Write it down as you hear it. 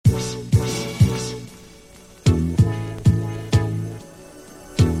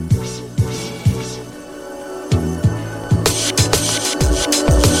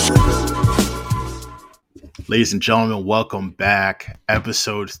Ladies and gentlemen, welcome back.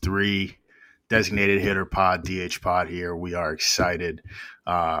 Episode 3, Designated Hitter Pod, DH Pod here. We are excited.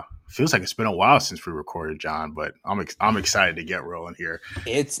 Feels like it's been a while since we recorded, John, but I'm excited to get rolling here.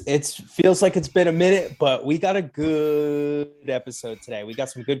 It's feels like it's been a minute, but we got a good episode today. We got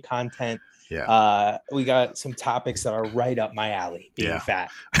some good content. Yeah. We got some topics that are right up my alley, being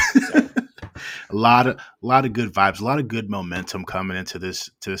fat. So. A lot of good vibes, a lot of good momentum coming into this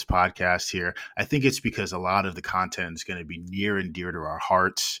podcast here. I think it's because a lot of the content is going to be near and dear to our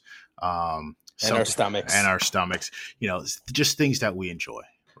hearts, and our stomachs. You know, just things that we enjoy,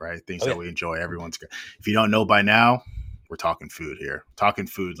 right? Things that we enjoy. Everyone's good. If you don't know by now, we're talking food here. Talking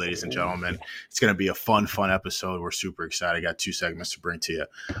food, ladies and gentlemen. It's going to be a fun episode. We're super excited. I got 2 segments to bring to you.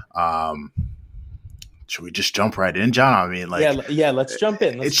 Should we just jump right in, John? I mean, let's jump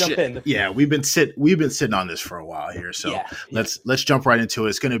in. Let's jump in. Yeah, we've been sitting on this for a while here, so let's jump right into it.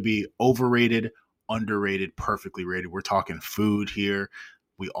 It's going to be overrated, underrated, perfectly rated. We're talking food here.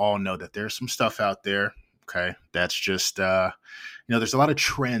 We all know that there's some stuff out there. Okay, that's just there's a lot of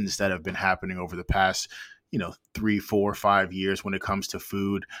trends that have been happening over the past 3, 4, 5 years when it comes to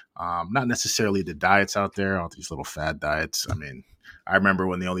food. Not necessarily the diets out there, all these little fad diets. I mean, I remember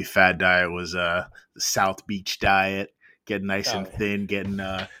when the only fad diet was the South Beach diet, getting nice and thin, getting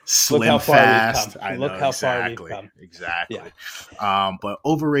slim fast. Look how far we've come. Exactly. Yeah. But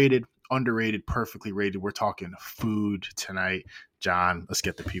overrated, underrated, perfectly rated. We're talking food tonight. John, let's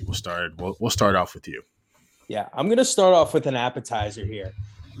get the people started. We'll start off with you. Yeah, I'm going to start off with an appetizer here.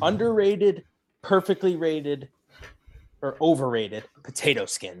 Underrated, perfectly rated, or overrated potato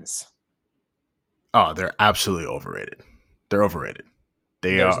skins. Oh, they're absolutely overrated. They're overrated.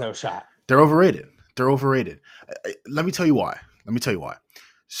 There's no shot. They're overrated. Let me tell you why.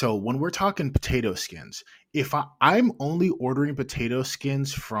 So when we're talking potato skins, if I'm only ordering potato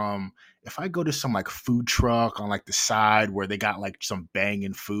skins from, if I go to some like food truck on like the side where they got like some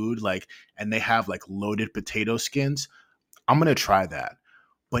banging food, and they have like loaded potato skins, I'm going to try that.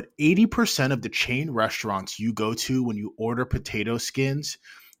 But 80% of the chain restaurants you go to when you order potato skins,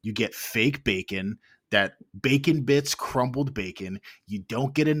 you get fake bacon, that bacon bits, crumbled bacon. You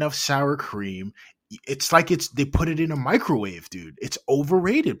don't get enough sour cream. It's like they put it in a microwave, dude. It's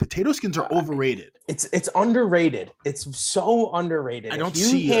overrated. Potato skins are overrated. It's underrated. It's so underrated. I don't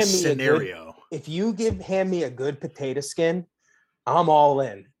see a scenario. If you hand me a good potato skin, I'm all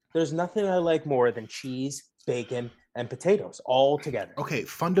in. There's nothing I like more than cheese, bacon, and potatoes all together. Okay,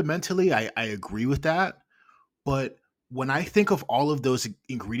 fundamentally, I agree with that. But when I think of all of those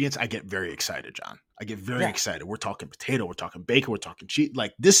ingredients, I get very excited, John. I get very excited. We're talking potato, we're talking bacon, we're talking cheese.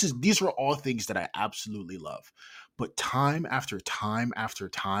 Like these are all things that I absolutely love. But time after time after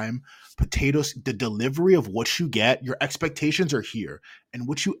time, potatoes, the delivery of what you get, your expectations are here. And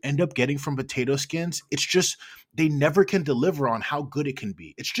what you end up getting from potato skins, it's just, they never can deliver on how good it can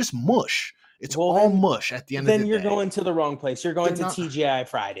be. It's just mush. It's all mush at the end of the day. Then you're going to the wrong place. You're going to TGI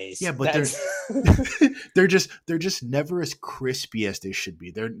Fridays. Yeah, but they're just never as crispy as they should be.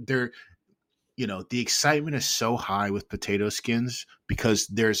 They're the excitement is so high with potato skins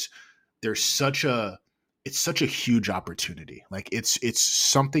because it's such a huge opportunity. Like it's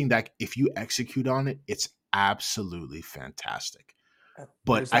something that if you execute on it, it's absolutely fantastic.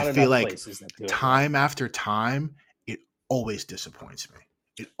 But I feel like time after time, it always disappoints me.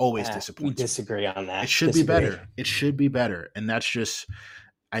 It always disappoints. We disagree on that. It should be better. It should be better. And that's just,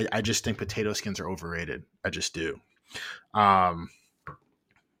 I just think potato skins are overrated. I just do.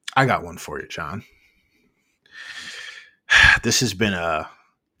 I got one for you, John. This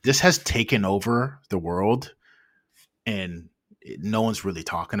has taken over the world and no one's really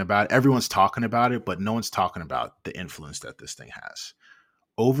talking about it. Everyone's talking about it, but no one's talking about the influence that this thing has.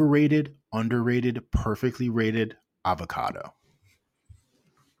 Overrated, underrated, perfectly rated avocado.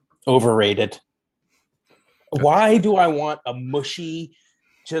 Overrated. Why do I want a mushy,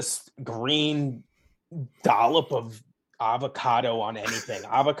 just green dollop of avocado on anything?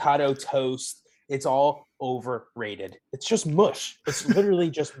 Avocado toast. It's all overrated. It's just mush. It's literally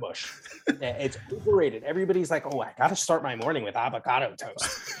just mush. It's overrated. Everybody's like, oh, I got to start my morning with avocado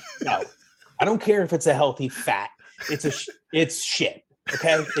toast. No, I don't care if it's a healthy fat. It's shit.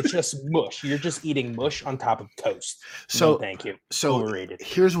 Okay, it's just mush. You're just eating mush on top of toast. So thank you. So overrated.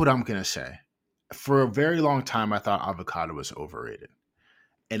 Here's what I'm gonna say. For a very long time, I thought avocado was overrated,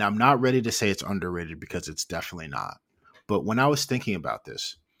 and I'm not ready to say it's underrated because it's definitely not. But when I was thinking about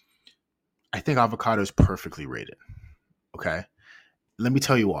this, I think avocado is perfectly rated. Okay, let me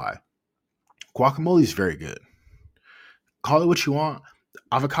tell you why. Guacamole is very good. Call it what you want.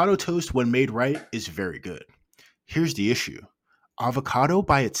 Avocado toast, when made right, is very good. Here's the issue. Avocado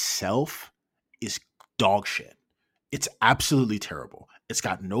by itself is dog shit. It's absolutely terrible. It's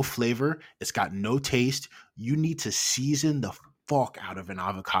got no flavor. It's got no taste. You need to season the fuck out of an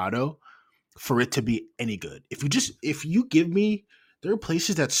avocado for it to be any good. If you give me, there are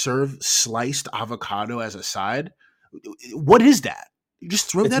places that serve sliced avocado as a side. What is that? You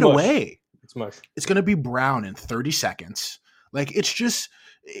just throw It's that mush. away. It's mush. It's going to be brown in 30 seconds. Like,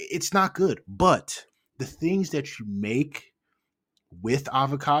 it's not good. But the things that you make with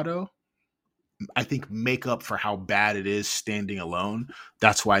avocado, I think make up for how bad it is standing alone.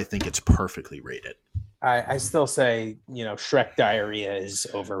 That's why I think it's perfectly rated. I still say, Shrek diarrhea is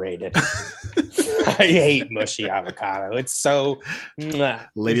overrated. I hate mushy avocado. It's so,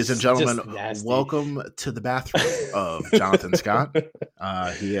 Ladies and it's gentlemen, just nasty. welcome to the bathroom of Jonathan Scott.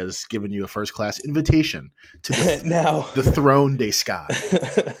 He has given you a first-class invitation to the throne de Scott.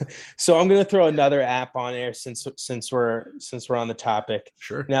 So I'm going to throw another app on there since we're on the topic.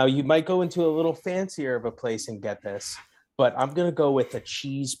 Sure. Now you might go into a little fancier of a place and get this, but I'm going to go with a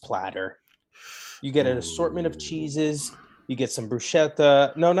cheese platter. You get an assortment of cheeses. You get some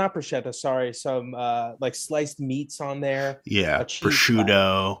bruschetta. No, not bruschetta. Sorry. Some like sliced meats on there. Yeah.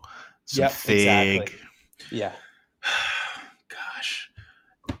 Prosciutto, some fig. Exactly. Yeah. Gosh.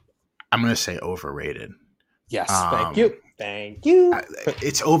 I'm going to say overrated. Yes. Thank you. Thank you.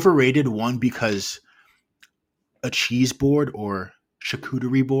 It's overrated, one, because a cheese board or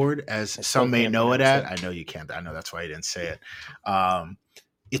charcuterie board, as some may know it at. I know you can't. I know that's why you didn't say it.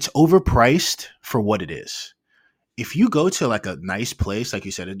 It's overpriced for what it is. If you go to like a nice place, like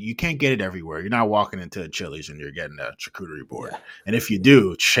you said, you can't get it everywhere. You're not walking into a Chili's and you're getting a charcuterie board. Yeah. And if you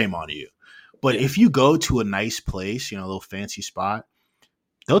do, shame on you. But if you go to a nice place, a little fancy spot,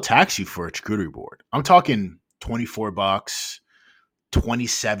 they'll tax you for a charcuterie board. I'm talking $24,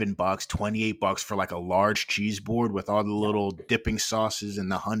 $27, $28 for like a large cheese board with all the little dipping sauces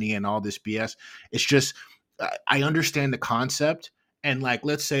and the honey and all this BS. It's just, I understand the concept. And like,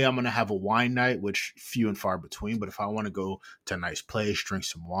 let's say I'm going to have a wine night, which few and far between, but if I want to go to a nice place, drink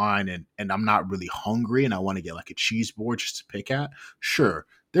some wine, and I'm not really hungry and I want to get like a cheese board just to pick at, sure,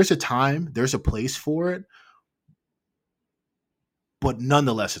 there's a time, there's a place for it, but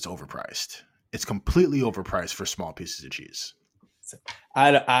nonetheless, it's overpriced. It's completely overpriced for small pieces of cheese.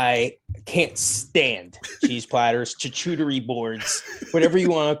 I can't stand cheese platters, charcuterie boards, whatever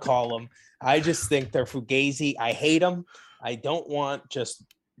you want to call them. I just think they're fugazi. I hate them. I don't want just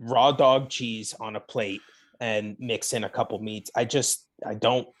raw dog cheese on a plate and mix in a couple meats. It's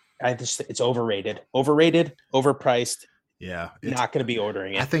overrated, overpriced. Yeah. Not going to be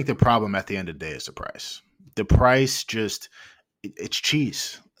ordering it. I think the problem at the end of the day is the price. The price it's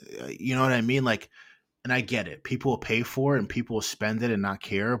cheese. You know what I mean? Like, and I get it. People will pay for it and people will spend it and not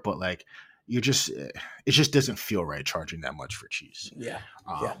care, but like, it just doesn't feel right charging that much for cheese. Yeah.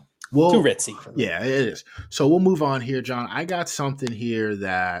 Well, too ritzy for me. Yeah, it is. So we'll move on here, John. I got something here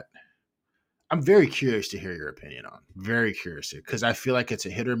that I'm very curious to hear your opinion on. Very curious, because I feel like it's a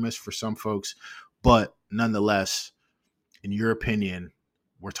hit or miss for some folks, but nonetheless, in your opinion,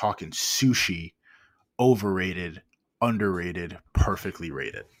 we're talking sushi, overrated, underrated, perfectly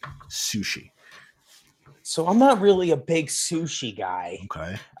rated. Sushi. So I'm not really a big sushi guy.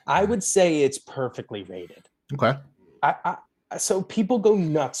 Okay. I would say it's perfectly rated. Okay. So people go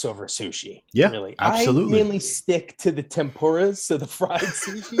nuts over sushi. Yeah, really. absolutely. I mainly stick to the tempuras, so the fried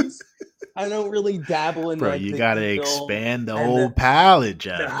sushis. I don't really dabble in. Bro, you gotta expand the old palate,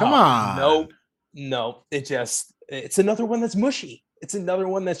 Jeff. Come on. Nope. It's another one that's mushy. It's another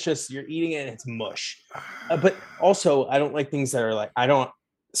one that's just you're eating it and it's mush. But also, I don't like things that are like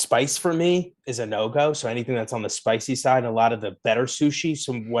spice for me is a no-go. So anything that's on the spicy side, a lot of the better sushi,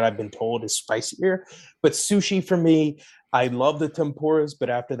 from what I've been told, is spicier. But sushi for me, I love the tempuras, but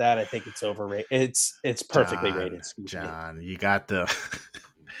after that, I think it's overrated. It's perfectly rated. John, you got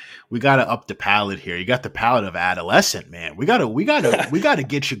we gotta up the palate here. You got the palate of adolescent, man. We gotta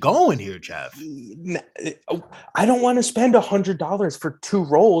get you going here, Jeff. I don't want to spend $100 for 2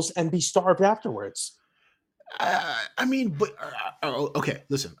 rolls and be starved afterwards. I mean, but okay,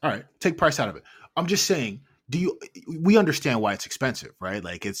 listen. All right, take price out of it. I'm just saying. We understand why it's expensive, right?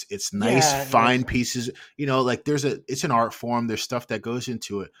 Like it's nice, fine pieces. Like it's an art form. There's stuff that goes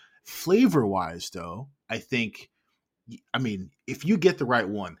into it. Flavor wise, though, I mean, if you get the right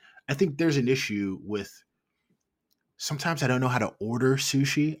one, I think there's an issue with. Sometimes I don't know how to order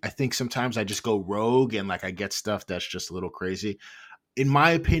sushi. I think sometimes I just go rogue and like I get stuff that's just a little crazy. In my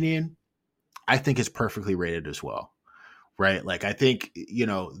opinion, I think it's perfectly rated as well, right? Like I think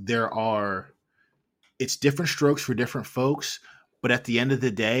it's different strokes for different folks, But at the end of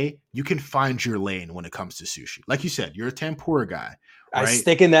the day, you can find your lane when it comes to sushi. Like you said, you're a tempura guy, I right?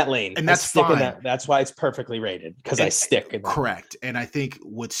 stick in that lane. And I that's stick in fine. that. That's why it's perfectly rated, because I stick in that. Correct. And I think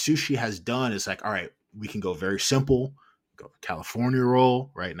what sushi has done is like, all right, we can go very simple, go California roll,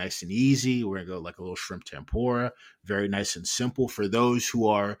 right? Nice and easy. We're gonna go like a little shrimp tempura, very nice and simple for those who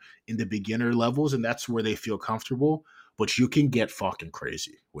are in the beginner levels, and that's where they feel comfortable. But you can get fucking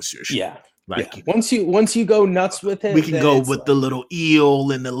crazy with sushi. Yeah. Like yeah. Once you go nuts with it, we can then go it's with like, the little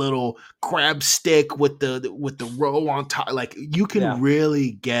eel and the little crab stick with the roe on top. Like you can Yeah.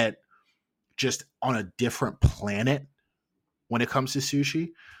 really get just on a different planet when it comes to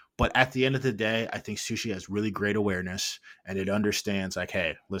sushi. But at the end of the day, I think sushi has really great awareness and it understands like,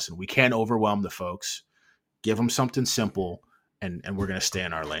 hey, listen, we can't overwhelm the folks. Give them something simple, and we're gonna stay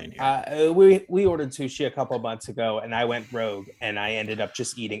in our lane here. we ordered sushi a couple of months ago, and I went rogue, and I ended up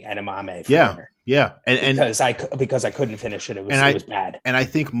just eating edamame for dinner. Yeah, because I couldn't finish it. It was bad. And I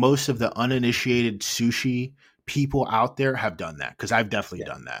think most of the uninitiated sushi people out there have done that, because I've definitely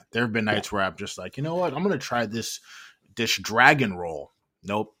done that. There have been nights where I'm just like, you know what, I'm gonna try this dragon roll.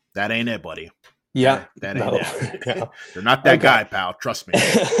 Nope, that ain't it, buddy. Yeah, that ain't it. No. You're not that guy, pal. Trust me.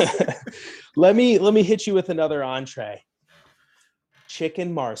 Let me hit you with another entree.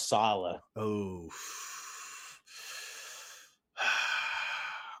 Chicken marsala. Oh,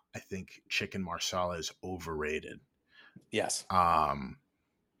 I think chicken marsala is overrated. Yes. Now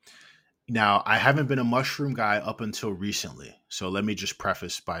I haven't been a mushroom guy up until recently, so let me just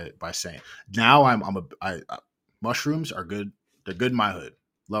preface by saying now mushrooms are good. They're good in my hood.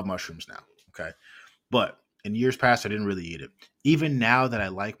 Love mushrooms now. Okay, but in years past I didn't really eat it. Even now that I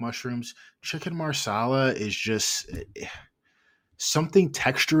like mushrooms, chicken marsala is just something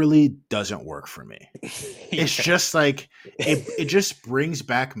texturally doesn't work for me. It's just like it just brings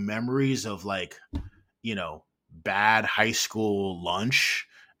back memories of like, you know, bad high school lunch,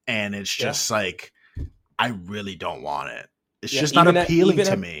 and it's just like I really don't want it. It's just not appealing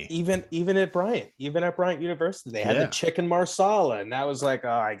to me. Even at Bryant University, they had the chicken marsala, and that was like, oh,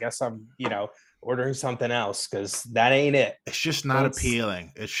 I guess I'm, ordering something else, because that ain't it. It's just not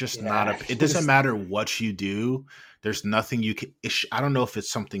appealing. It's just not. It doesn't matter what you do. There's nothing you can. I don't know if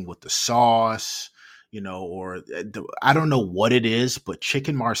it's something with the sauce, or I don't know what it is, but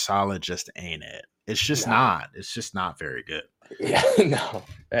chicken marsala just ain't it. It's just not. It's just not very good. Yeah, no.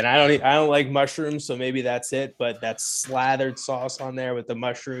 And I don't like mushrooms, so maybe that's it. But that slathered sauce on there with the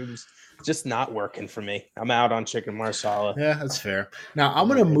mushrooms, just not working for me. I'm out on chicken marsala. Yeah, that's fair. Now I'm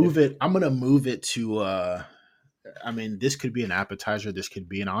gonna move it. I'm gonna move it to. I mean, this could be an appetizer. This could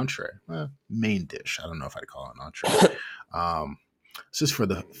be an entree, main dish. I don't know if I'd call it an entree. This is for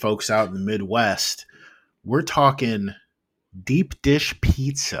the folks out in the Midwest. We're talking deep dish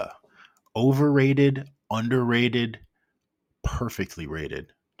pizza. Overrated, underrated, perfectly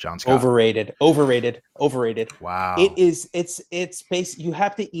rated. John Scott. Overrated. Wow. It's based. You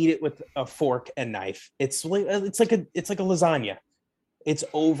have to eat it with a fork and knife. It's like a lasagna. It's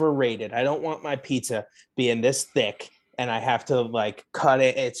overrated. I don't want my pizza being this thick and I have to like cut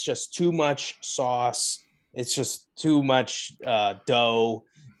it. It's just too much sauce. It's just too much dough.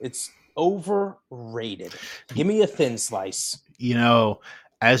 It's overrated. Give me a thin slice.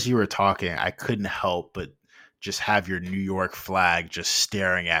 As you were talking, I couldn't help but just have your New York flag just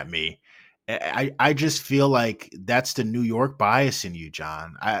staring at me. I just feel like that's the New York bias in you,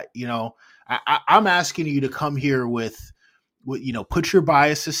 John. I'm asking you to come here with put your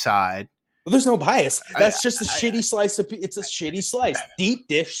bias aside. Well, there's no bias. That's just a shitty slice of. It's a shitty slice. Deep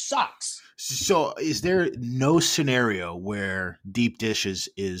dish sucks. So, is there no scenario where deep dish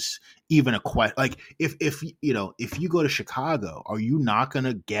is even a question? Like, if you go to Chicago, are you not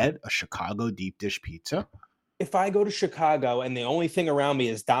gonna get a Chicago deep dish pizza? If I go to Chicago and the only thing around me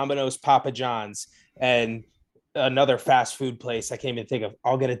is Domino's, Papa John's, and another fast food place I can't even think of,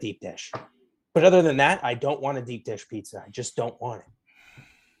 I'll get a deep dish. But other than that, I don't want a deep dish pizza. I just don't want it.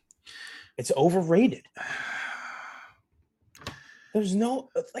 It's overrated. There's no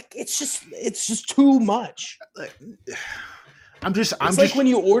it's just too much. It's like when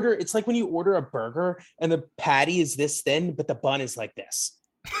you order a burger and the patty is this thin, but the bun is like this.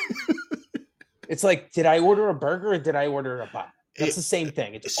 It's like, did I order a burger or did I order a bun? That's the same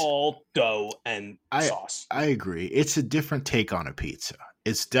thing. It's all dough and sauce. I agree. It's a different take on a pizza.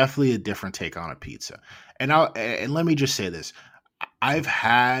 It's definitely a different take on a pizza. And let me just say this. I've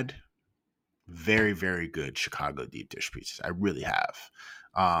had very, very good Chicago deep dish pizzas. I really have.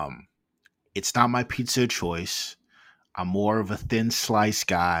 It's not my pizza of choice. I'm more of a thin slice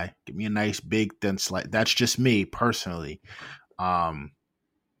guy. Give me a nice big thin slice. That's just me personally.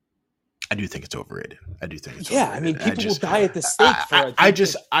 I do think it's overrated. I do think it's Yeah, I mean, overrated. people will die at the stake for a I deep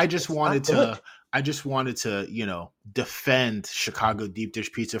just, dish. I just It's wanted not good. to, I just wanted to, defend Chicago deep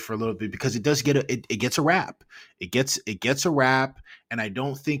dish pizza for a little bit because it does it gets a rap. It gets a rap, and I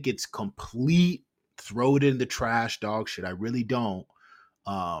don't think it's complete. Throw it in the trash, dog shit. I really don't.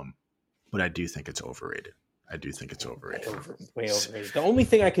 Um, but I do think it's overrated. I do think it's overrated. Way overrated. The only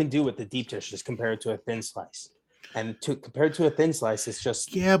thing I can do with the deep dish is compare it to a thin slice. And compared to a thin slice, it's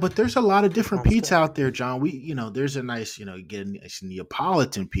just Yeah, but there's a lot of different not as pizza good. out there, John. There's a nice, you get a nice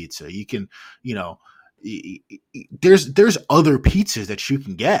Neapolitan pizza. You can, you know, there's other pizzas that you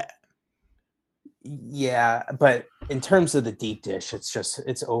can get. Yeah, but in terms of the deep dish,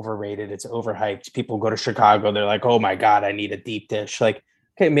 it's overrated. It's overhyped. People go to Chicago, they're like, "Oh my god, I need a deep dish." Like,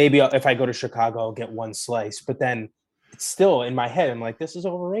 okay, maybe if I go to Chicago, I'll get one slice, but then it's still in my head. I'm like, this is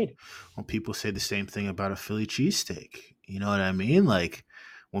overrated. Well, people say the same thing about a Philly cheesesteak. You know what I mean? Like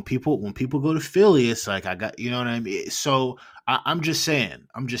when people go to Philly, it's like I got, you know what I mean. So I'm just saying.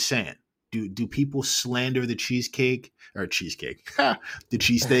 Do people slander the cheesesteak, the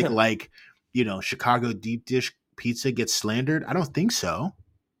cheesesteak like Chicago deep dish pizza gets slandered? I don't think so.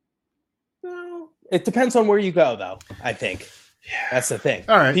 Well, it depends on where you go, though. I think that's the thing.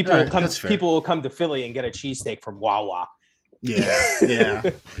 All right, People all will right, come. that's fair. People will come to Philly and get a cheesesteak from Wawa. Yeah.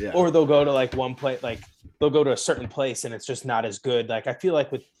 Or they'll go to like one place, like they'll go to a certain place and it's just not as good. Like I feel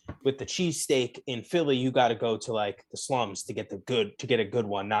like with the cheesesteak in Philly, you got to go to like the slums to get a good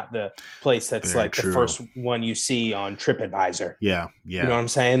one, not the place that's Very like true. the first one you see on TripAdvisor. Yeah. You know what I'm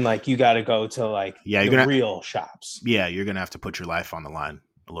saying? Like you got to go to like the real shops. Yeah, you're gonna have to put your life on the line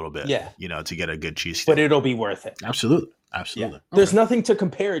a little bit. Yeah. To get a good cheesesteak. But it'll be worth it. Absolutely. Yeah. Okay. There's nothing to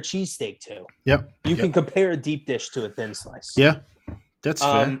compare a cheesesteak to. Yep. You can compare a deep dish to a thin slice. Yeah. That's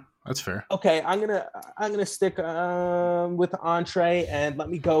fair. That's fair. Okay, I'm gonna stick with entree and let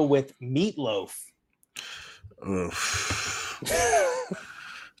me go with meatloaf.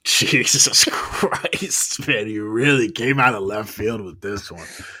 Jesus Christ, man! You really came out of left field with this one.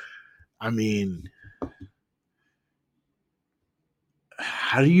 I mean,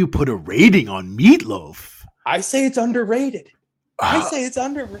 how do you put a rating on meatloaf? I say it's underrated.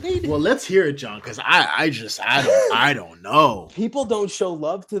 Well, let's hear it, John, because I don't know. People don't show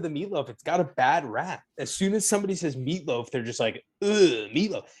love to the meatloaf. It's got a bad rap. As soon as somebody says meatloaf, they're just like, ugh,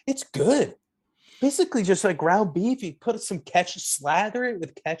 meatloaf. It's good. Basically just like ground beef. You put some ketchup, slather it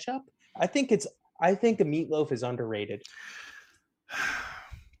with ketchup. I think the meatloaf is underrated.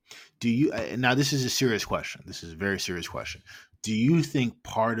 Do you, now this is a serious question. This is a very serious question. Do you think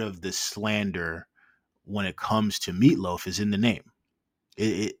part of the slander when it comes to meatloaf is in the name?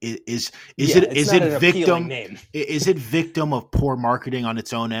 Is it victim of poor marketing on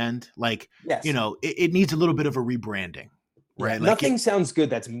its own end? Like, yes. It needs a little bit of a rebranding, right? Yeah, like nothing sounds good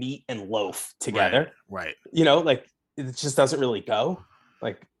that's meat and loaf together. Right. Like it just doesn't really go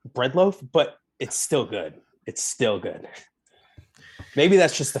like bread loaf, but it's still good. Maybe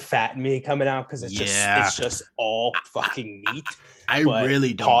that's just the fat in me coming out because it's just all fucking meat. I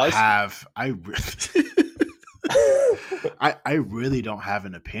really don't have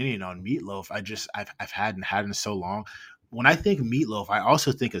an opinion on meatloaf. I've hadn't had in so long. When I think meatloaf, I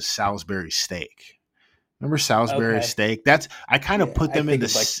also think of Salisbury steak. Remember Salisbury steak? I kind of put them in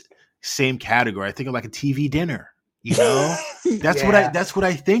the same category. I think of like a TV dinner. That's what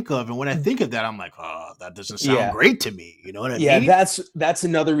I think of, and when I think of that, I'm like, oh, that doesn't sound great to me. You know what I mean? Yeah, that's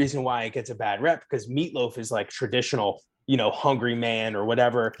another reason why it gets a bad rep, because meatloaf is like traditional, Hungry Man or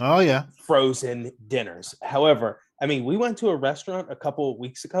whatever. Oh yeah, frozen dinners. However, I mean, we went to a restaurant a couple of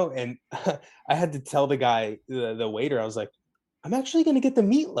weeks ago, and I had to tell the guy, the waiter, I was like, I'm actually going to get the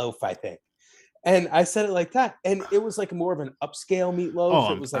meatloaf, I think. And I said it like that. And it was like more of an upscale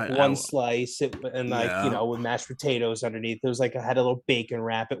meatloaf. It was like one slice with mashed potatoes underneath. It was like, I had a little bacon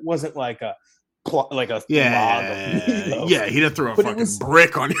wrap. It wasn't like a log of meatloaf. Yeah, he didn't throw a fucking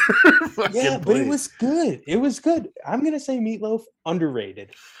brick on your fucking plate. But it was good. I'm going to say meatloaf underrated.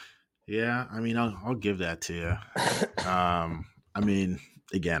 Yeah, I mean, I'll give that to you. I mean,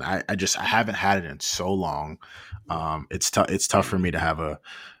 again, I haven't had it in so long. It's tough for me to have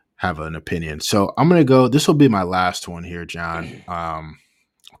an opinion. So I'm gonna go. This will be my last one here, John. I'm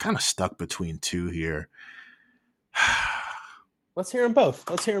kind of stuck between two here. Let's hear them both.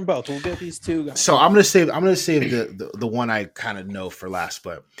 We'll get these two guys. So I'm gonna save the one I kind of know for last.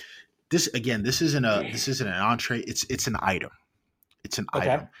 But this isn't an entree. It's an item. It's an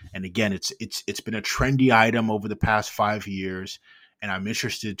item, and again, it's been a trendy item over the past 5 years, and I'm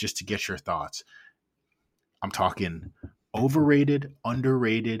interested just to get your thoughts. I'm talking overrated,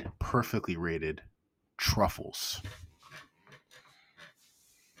 underrated, perfectly rated truffles.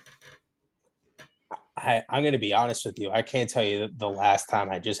 I'm going to be honest with you. I can't tell you the last time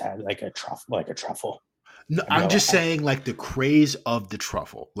I just had like a truffle. No, I I'm know. just saying like the craze of the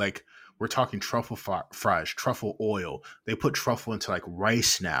truffle. Like we're talking truffle fries, truffle oil. They put truffle into like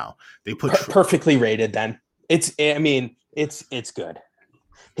rice now. They put Perfectly rated. Then I mean, it's good.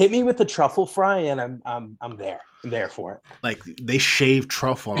 Hit me with the truffle fry, and I'm there. I'm there for it. like they shave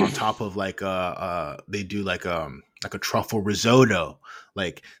truffle on top of like they do like a truffle risotto.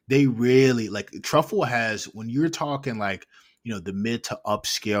 Like they really like truffle has when you're talking like the mid to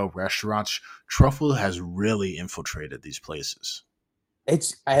upscale restaurants, truffle has really infiltrated these places.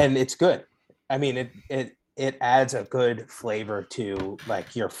 It's good. I mean, it adds a good flavor to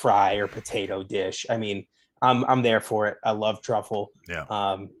like your fry or potato dish. I mean, I'm there for it. I love truffle.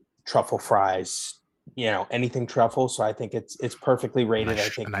 Yeah. Truffle fries. Anything truffle. So I think it's perfectly rated. I A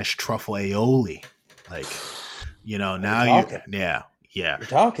think nice truffle aioli. Like, now talking. yeah. You're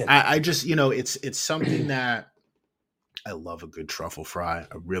talking. I just, it's something that I love a good truffle fry.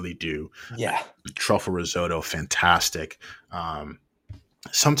 I really do. Yeah. Truffle risotto, fantastic.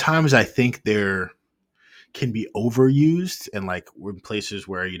 Sometimes I think they're can be overused and like we're in places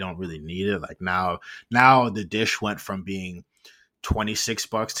where you don't really need it. Like now the dish went from being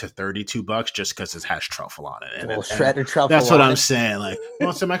 $26 to $32 just because it has truffle on it. And Shredded truffle. That's what I'm saying. Like, you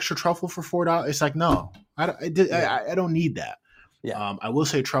want some extra truffle for $4? It's like, no, I don't need that. Yeah. I will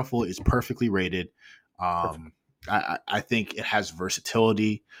say truffle is perfectly rated. I think it has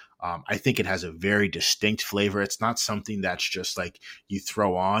versatility. I think it has a very distinct flavor. It's not something that's just like you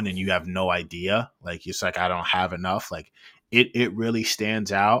throw on and you have no idea. Like it's like I don't have enough. Like it really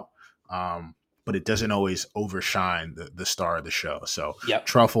stands out. But it doesn't always overshine the star of the show. So Yep.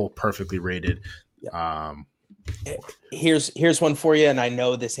 truffle perfectly rated. Yep. Here's one for you, and I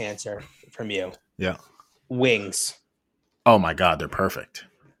know this answer from you. Yeah. Wings. Oh my God, they're perfect.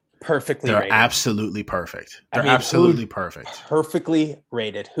 Perfectly They're rated. Absolutely perfect. They're absolutely perfect. Perfectly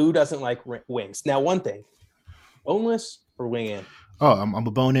rated. Who doesn't like wings? Now, one thing, boneless or wing in? Oh, I'm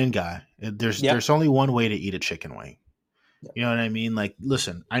a bone in guy. There's only one way to eat a chicken wing. You know what I mean? Like,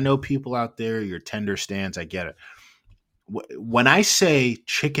 listen, I know people out there, your tender stands, I get it. When I say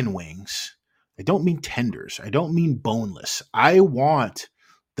chicken wings, I don't mean tenders. I don't mean boneless. I want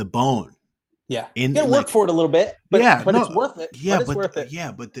the bone. Yeah, you gotta work for it a little bit, but it's worth it. Yeah, but it's worth it.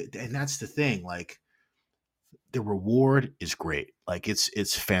 Yeah, and that's the thing. Like, the reward is great. Like,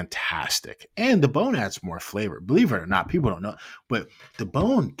 it's fantastic, and the bone adds more flavor. Believe it or not, people don't know, but the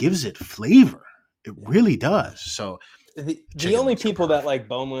bone gives it flavor. It really does. So. The only people that like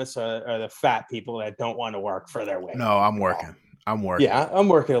boneless are the fat people that don't want to work for their wing. No, I'm working. Yeah, I'm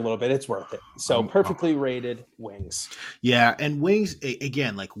working a little bit. It's worth it. So perfectly rated wings. Yeah, and wings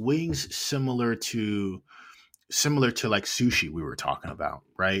again, like wings similar to like sushi we were talking about,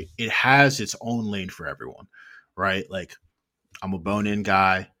 right? It has its own lane for everyone, right? Like I'm a bone-in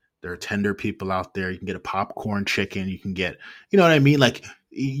guy. There are tender people out there. You can get a popcorn chicken. You can get, you know what I mean? Like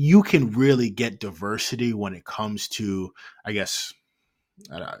you can really get diversity when it comes to, I guess,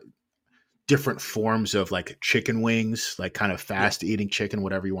 different forms of like chicken wings, like kind of fast eating chicken,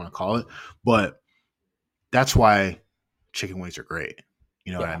 whatever you want to call it. But that's why chicken wings are great.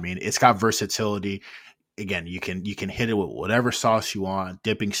 You know what I mean? It's got versatility. Again, you can hit it with whatever sauce you want,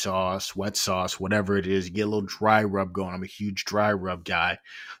 dipping sauce, wet sauce, whatever it is. You get a little dry rub going. I'm a huge dry rub guy.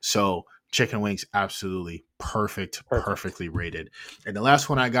 So chicken wings, absolutely perfectly rated. And the last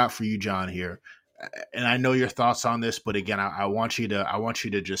one I got for you, John, here, and I know your thoughts on this, but again, I want you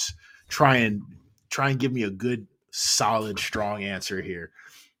to just try and give me a good, solid, strong answer here.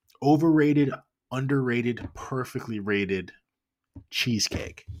 Overrated, underrated, perfectly rated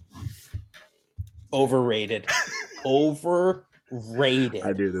cheesecake. Overrated. Overrated.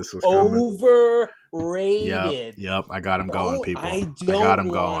 I knew this was coming. Overrated. Yep. I got him going, people. I got him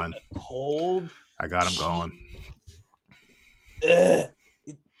going. Cold. I got him going. It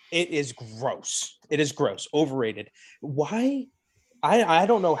is gross. It is gross. Overrated. Why? I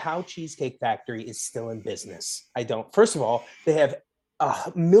don't know how Cheesecake Factory is still in business. I don't. First of all, they have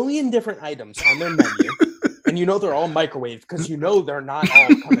a million different items on their menu. And they're all microwaved because they're not all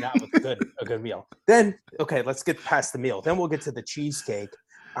coming out with a good meal. Then, okay, let's get past the meal. Then we'll get to the cheesecake.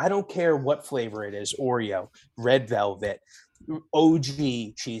 I don't care what flavor it is, Oreo, red velvet,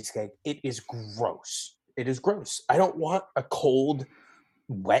 OG cheesecake. It is gross. It is gross. I don't want a cold,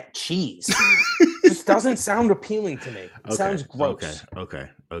 wet cheese. It just doesn't sound appealing to me. It sounds gross. Okay.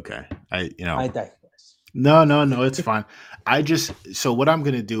 I digress. No, it's fine. So what I'm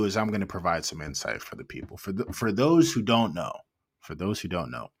going to do is I'm going to provide some insight for the people. For those who don't know,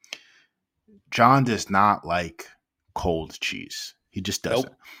 John does not like cold cheese. He just doesn't.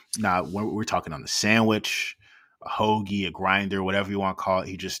 Nope. Now, when we're talking on the sandwich, a hoagie, a grinder, whatever you want to call it,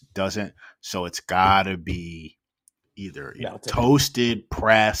 he just doesn't. So it's got to be either toasted,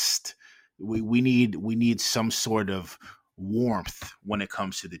 pressed. We need some sort of warmth when it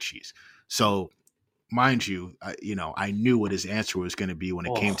comes to the cheese. So, mind you, I knew what his answer was going to be when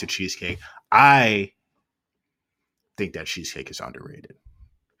it came to cheesecake. I think that cheesecake is underrated.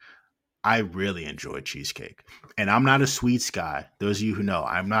 I really enjoy cheesecake. And I'm not a sweets guy. Those of you who know,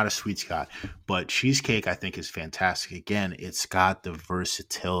 I'm not a sweets guy. But cheesecake, I think, is fantastic. Again, it's got the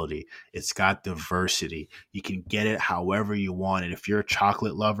versatility. It's got diversity. You can get it however you want it. If you're a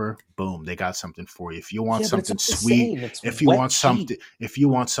chocolate lover, boom, they got something for you. If you want something sweet, if you want something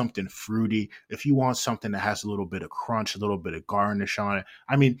fruity, if you want something that has a little bit of crunch, a little bit of garnish on it.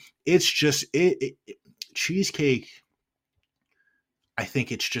 I mean, it's just cheesecake. I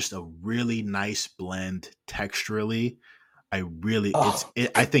think it's just a really nice blend texturally. I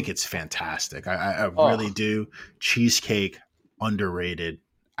think it's fantastic. I really do. Cheesecake, underrated,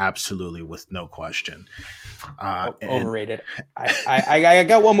 absolutely, with no question. Overrated. I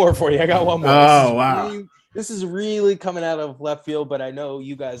got one more for you. Oh, wow. This is really coming out of left field, but I know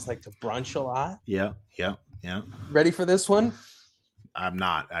you guys like to brunch a lot. Yeah. Ready for this one? I'm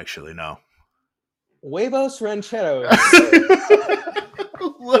not, actually, no. Huevos rancheros.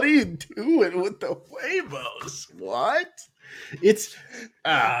 What are you doing with the huevos? What?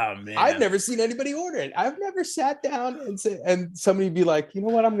 Man. I've never seen anybody order it. I've never sat down and somebody be like, you know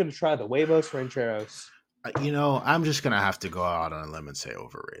what? I'm going to try the huevos rancheros. I'm just going to have to go out on a limb and say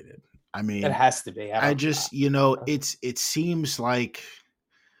overrated. I mean, it has to be. It seems like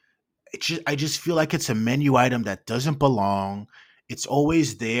I just feel like it's a menu item that doesn't belong. It's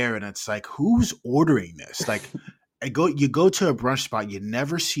always there. And it's like, who's ordering this? Like, you go to a brunch spot, you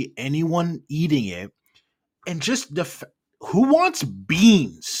never see anyone eating it, and just who wants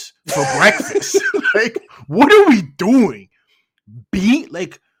beans for breakfast? Like, what are we doing?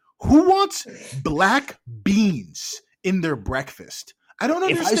 Who wants black beans in their breakfast? I don't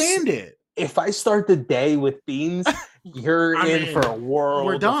understand it. If I start the day with beans, you're in for a world.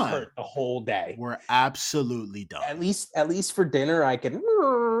 We're done. Of hurt the whole day. We're absolutely done. At least for dinner, I can,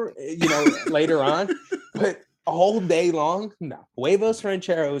 later on, but all day long, no. Huevos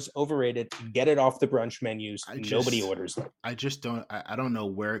rancheros, overrated. Get it off the brunch menus. Nobody orders them. I just don't. I don't know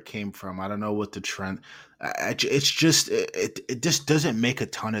where it came from. I don't know what the trend. It just doesn't make a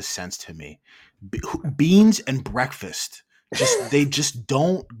ton of sense to me. Beans and breakfast, they just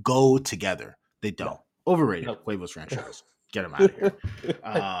don't go together. They don't. No. Overrated. No. Huevos rancheros. Get them out of here.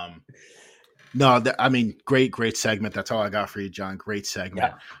 Great segment. That's all I got for you, John. Great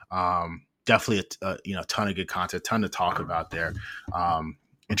segment. Yeah. Definitely a ton of good content, ton to talk about there.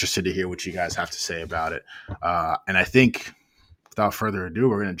 Interested to hear what you guys have to say about it. And I think without further ado,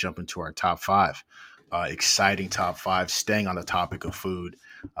 we're going to jump into our top 5. Exciting top 5, staying on the topic of food.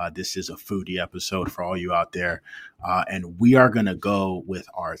 This is a foodie episode for all you out there. And we are going to go with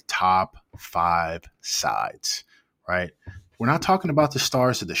our top 5 sides, right? We're not talking about the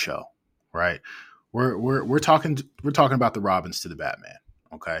stars of the show, right? We're talking about the Robins to the Batman.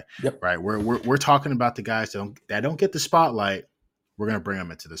 Okay. Yep. Right. We're talking about the guys that don't get the spotlight. We're gonna bring them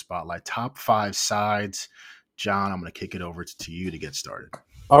into the spotlight. Top 5 sides. John, I'm gonna kick it over to you to get started.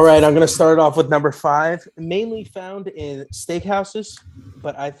 All right, I'm gonna start off with number 5, mainly found in steakhouses,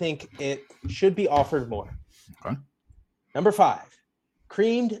 but I think it should be offered more. Okay. Number 5,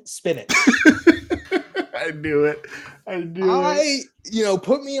 creamed spinach. I knew it.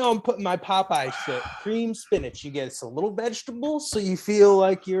 Put me on my Popeye shit. Cream spinach. You get some little vegetables, so you feel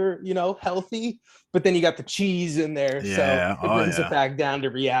like you're, healthy. But then you got the cheese in there, so it brings it back down to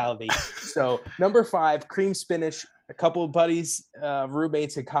reality. So number 5, cream spinach. A couple of buddies,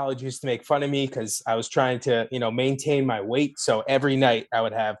 roommates in college used to make fun of me because I was trying to, maintain my weight. So every night I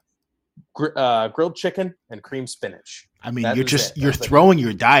would have grilled chicken and cream spinach. I mean, you're throwing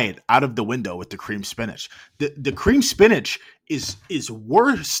your diet out of the window with the cream spinach. The cream spinach is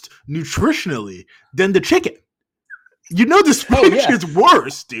worse nutritionally than the chicken. The spinach is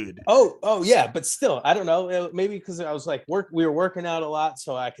worse, dude. Oh yeah, but still, I don't know. Maybe because I was like we were working out a lot,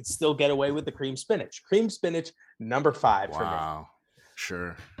 so I could still get away with the cream spinach. Cream spinach, number 5 for me. Wow,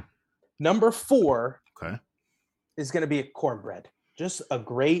 sure. Number 4, okay, is going to be cornbread. Just a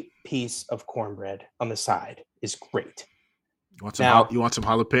great piece of cornbread on the side is great. You want some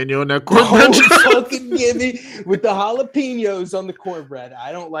jalapeno in that cornbread? Fucking give me with the jalapenos on the cornbread.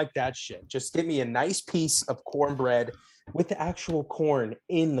 I don't like that shit. Just give me a nice piece of cornbread with the actual corn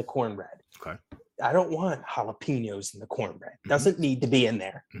in the cornbread. Okay. I don't want jalapenos in the cornbread. Doesn't need to be in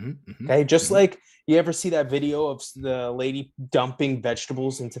there. Mm-hmm. Okay. Just like you ever see that video of the lady dumping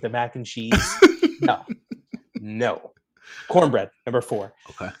vegetables into the mac and cheese? No. Cornbread, number 4.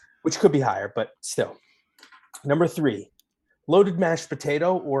 Okay. Which could be higher, but still. Number 3, loaded mashed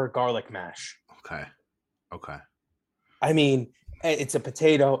potato or garlic mash. Okay. I mean, it's a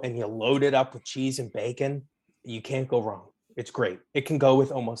potato and you load it up with cheese and bacon. You can't go wrong. It's great. It can go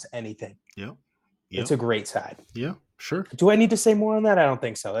with almost anything. Yep. It's a great side. Yeah, sure. Do I need to say more on that? I don't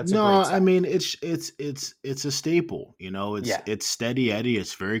think so. That's a great side. I mean it's a staple. It's steady Eddie.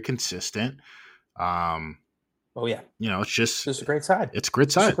 It's very consistent. Oh yeah. It's just a great side. It's a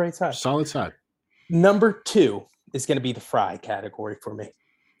great side. It's a great side. Solid side. Number 2 is going to be the fry category for me.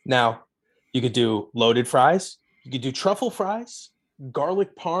 Now, you could do loaded fries. You could do truffle fries,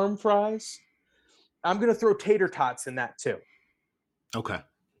 garlic parm fries. I'm going to throw tater tots in that too. Okay.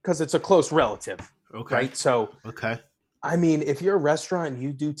 Because it's a close relative. Okay. Right? So, okay. I mean, if you're a restaurant and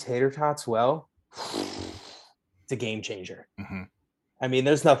you do tater tots well, it's a game changer. Mm-hmm. I mean,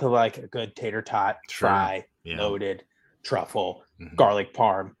 there's nothing like a good tater tot, fry, loaded, truffle, garlic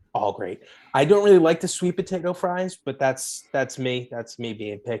parm, all great. I don't really like the sweet potato fries, but that's me. That's me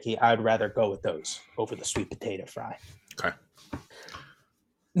being picky. I'd rather go with those over the sweet potato fry. Okay.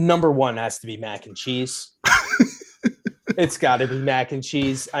 Number 1 has to be mac and cheese. It's got to be mac and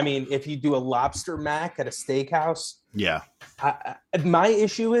cheese. I mean, if you do a lobster mac at a steakhouse, my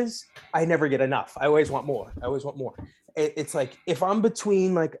issue is I never get enough. I always want more. It's like if I'm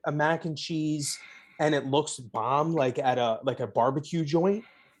between like a mac and cheese and it looks bomb, like at a barbecue joint,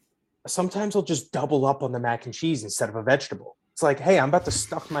 sometimes I'll just double up on the mac and cheese instead of a vegetable. It's like, hey, I'm about to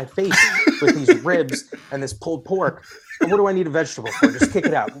stuff my face with these ribs and this pulled pork. What do I need a vegetable for? Just kick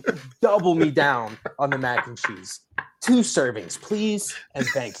it out. Double me down on the mac and cheese. 2 servings, please, and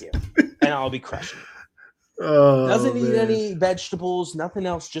thank you. And I'll be crushing it. Doesn't need any vegetables, nothing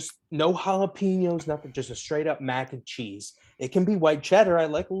else, just no jalapenos, nothing, just a straight up mac and cheese. It can be white cheddar. I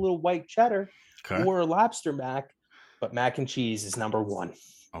like a little white cheddar or a lobster mac, but mac and cheese is number 1.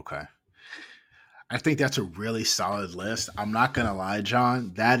 Okay. I think that's a really solid list. I'm not going to lie,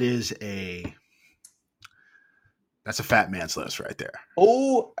 John. That's a fat man's list right there.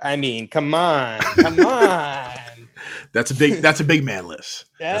 Oh, I mean, come on. That's a big man list.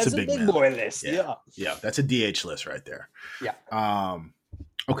 That's a big boy list. Yeah. That's a DH list right there. Yeah.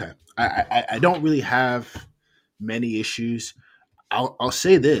 Okay. I don't really have many issues. I'll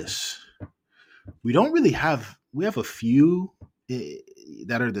say this. We have a few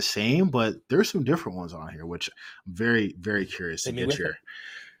that are the same, but there's some different ones on here, which I'm very, very curious to get here.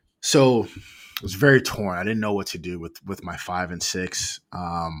 So I was very torn. I didn't know what to do with my 5 and 6.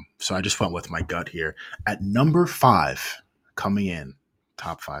 So I just went with my gut here. At number 5, coming in,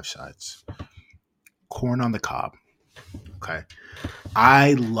 top 5 sides, corn on the cob. Okay.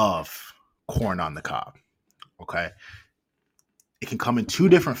 I love corn on the cob. Okay. It can come in 2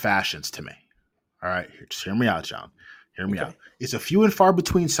 different fashions to me. All right. Just hear me out, John. Hear me out. It's a few and far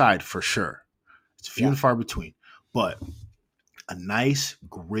between side for sure. It's a few and far between. But a nice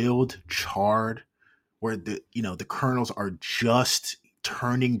grilled, charred, where the kernels are just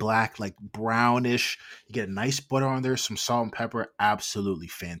turning black, like brownish. You get a nice butter on there, some salt and pepper. Absolutely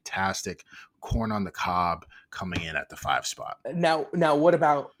fantastic. Corn on the cob coming in at the 5 spot. Now, what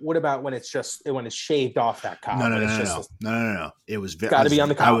about when it's shaved off that cob? No. It was got to be on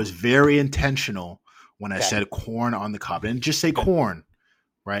the cob. I was very intentional when I said corn on the cob, and just say corn,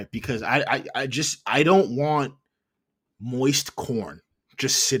 right? Because I don't want moist corn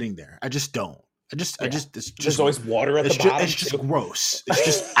just sitting there. I just don't. There's always water at the bottom. It's just gross. It's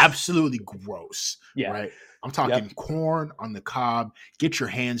just absolutely gross. Yeah. Right. I'm talking corn on the cob. Get your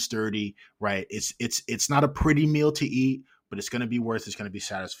hands dirty. Right. It's not a pretty meal to eat, but it's going to be it's going to be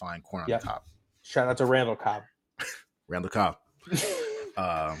satisfying. Corn on the cob. Shout out to Randall Cobb. Randall Cobb.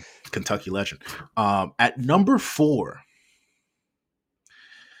 Kentucky legend. At number 4,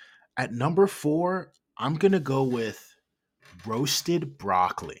 I'm going to go with roasted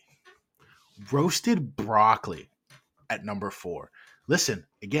broccoli. Roasted broccoli at number 4. Listen,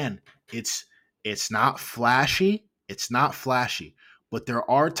 again, it's not flashy. But there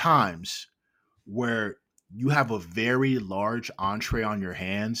are times where you have a very large entree on your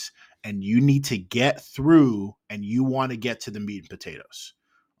hands and you need to get through and you want to get to the meat and potatoes.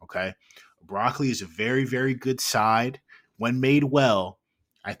 Okay. Broccoli is a very, very good side. When made well,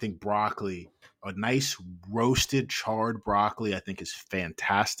 I think broccoli, a nice roasted charred broccoli, I think is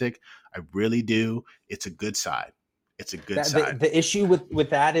fantastic. I really do. It's a good side. it's a good That side. the issue with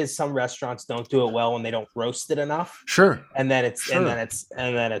that is some restaurants don't do it well when they don't roast it enough. Sure. And then it's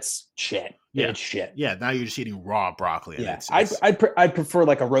Sure. shit. Yeah. It's shit. Yeah. Now you're just eating raw broccoli, and Yeah, it's I'd prefer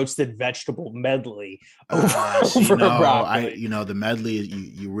like a roasted vegetable medley see, over no, broccoli. the medley,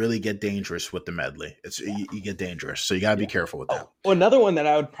 you really get dangerous with the medley. You get dangerous, so you gotta be careful with that. Oh, another one that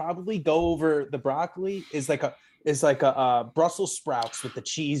I would probably go over the broccoli is like a Brussels sprouts with the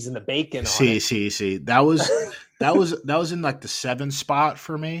cheese and the bacon on it. See. That was in like the 7 spot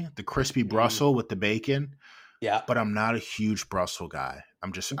for me, the crispy Brussels with the bacon. Yeah, But I'm not a huge Brussels guy.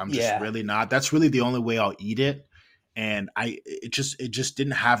 I'm just Yeah. really not. That's really the only way I'll eat it. And it just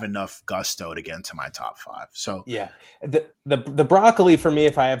didn't have enough gusto to get into my top 5. So yeah. The broccoli for me,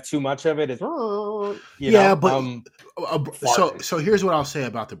 if I have too much of it, is so here's what I'll say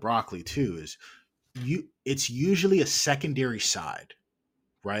about the broccoli too is it's usually a secondary side,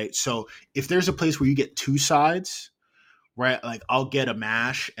 right? So if there's a place where you get 2 sides, right? Like I'll get a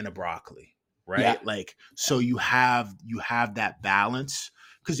mash and a broccoli, right? Yeah. Like so you have that balance.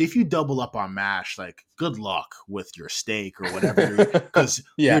 Because if you double up on mash, like good luck with your steak or whatever, because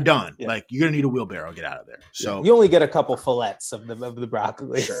you're done. Yeah. Like you're gonna need a wheelbarrow, get out of there. So you only get a couple fillets of the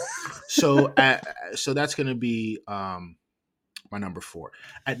broccoli. Sure. So so that's gonna be my number 4.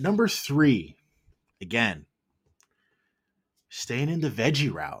 At number 3, again, staying in the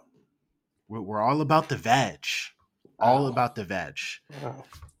veggie route. We're all about the veg. All about the veg. Wow.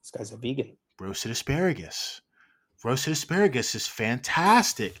 This guy's a vegan. Roasted asparagus. Roasted asparagus is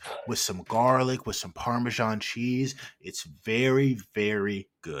fantastic with some garlic, with some Parmesan cheese. It's very, very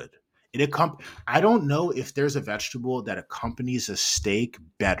good. I don't know if there's a vegetable that accompanies a steak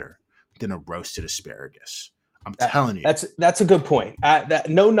better than a roasted asparagus. I'm telling you. That's a good point.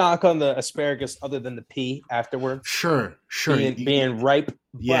 No knock on the asparagus other than the pee afterwards. Sure. Being ripe.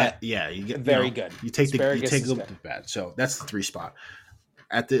 Yeah. You get very good. You take asparagus a little bit bad. So that's the 3 spot.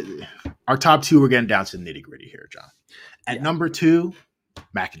 Our top 2, we're getting down to the nitty gritty here, John. At number 2,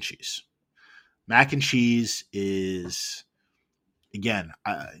 mac and cheese. Mac and cheese is, again,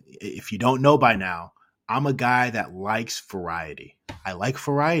 if you don't know by now, I'm a guy that likes variety. I like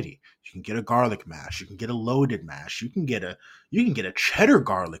variety. You can get a garlic mash. You can get a loaded mash. You can get a cheddar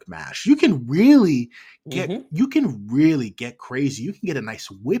garlic mash. You can really get crazy. You can get a nice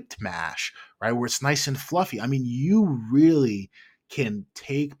whipped mash, right, where it's nice and fluffy. I mean, you really can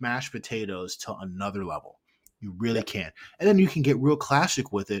take mashed potatoes to another level. You really can. And then you can get real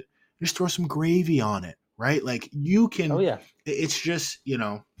classic with it. Just throw some gravy on it, right? Like you can. Oh, yeah. It's just,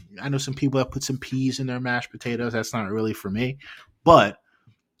 I know some people that put some peas in their mashed potatoes. That's not really for me. But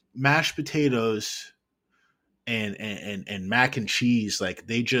mashed potatoes and mac and cheese, like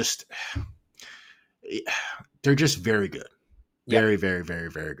they're just very good. Very, very,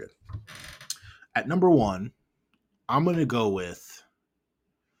 very, very good. At number 1, I'm going to go with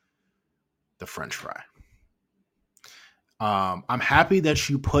the French fry. I'm happy that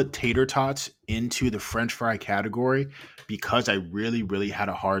you put tater tots into the French fry category because I really, really had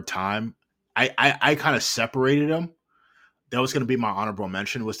a hard time. I kind of separated them. That was going to be my honorable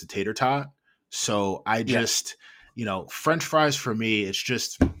mention was the tater tot. So I just, French fries for me, it's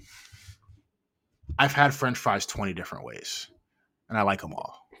just, I've had French fries 20 different ways and I like them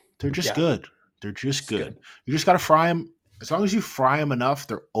all. They're just good. They're just good. You just got to fry them. As long as you fry them enough,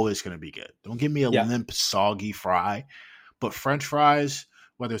 they're always going to be good. Don't give me a limp, soggy fry. But French fries,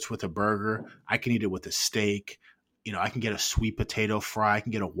 whether it's with a burger, I can eat it with a steak. I can get a sweet potato fry. I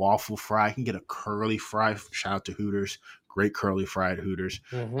can get a waffle fry. I can get a curly fry. Shout out to Hooters. Great curly fry at Hooters.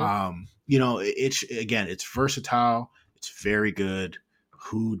 Mm-hmm. It's versatile. It's very good.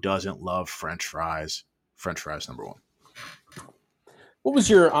 Who doesn't love French fries? French fries, number 1. What was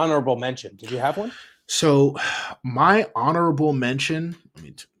your honorable mention? Did you have one? So my honorable mention,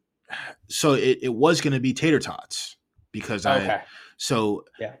 it was going to be tater tots because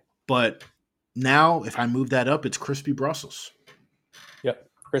but now if I move that up, it's crispy Brussels. Yep.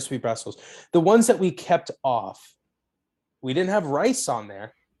 Crispy Brussels. The ones that we kept off, we didn't have rice on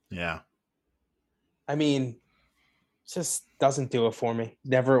there. Yeah. I mean, just doesn't do it for me.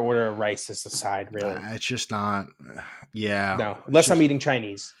 Never order a rice as a side, really. It's just not. Yeah. No, unless I'm eating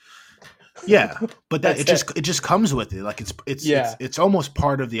Chinese. Yeah, but it just comes with it. Like it's almost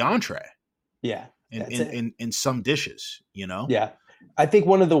part of the entree. Yeah. In some dishes, Yeah. I think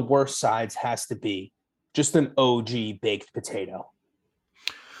one of the worst sides has to be just an OG baked potato.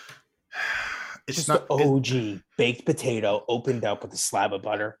 It's just not the OG baked potato opened up with a slab of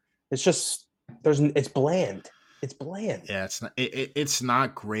butter. It's just it's bland. It's bland. Yeah, it's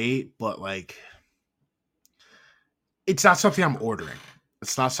not great, but like it's not something I'm ordering.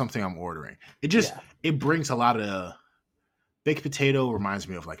 It's not something I'm ordering. It just it brings a lot of baked potato reminds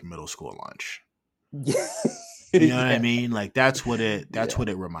me of like middle school lunch. Yeah. You know what I mean? Like that's what it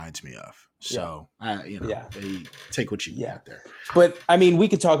reminds me of. Yeah. So take what you get there. But I mean, we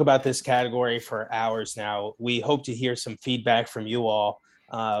could talk about this category for hours now. We hope to hear some feedback from you all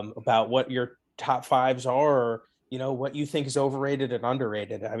about what your top fives are, or what you think is overrated and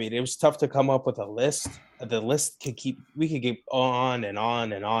underrated. I mean, it was tough to come up with a list. The list we could keep on and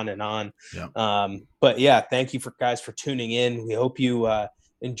on and on and on. Yeah. But yeah, thank you guys for tuning in. We hope you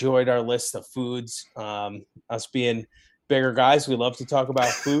enjoyed our list of foods. Us being bigger guys, we love to talk about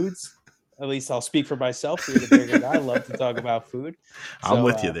foods. At least I'll speak for myself. Being a bigger guy, I love to talk about food. So, I'm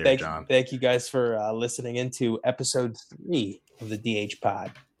with you there, John. Thank you guys for listening into episode 3 of the DH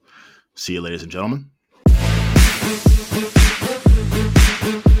Pod. See you, ladies and gentlemen.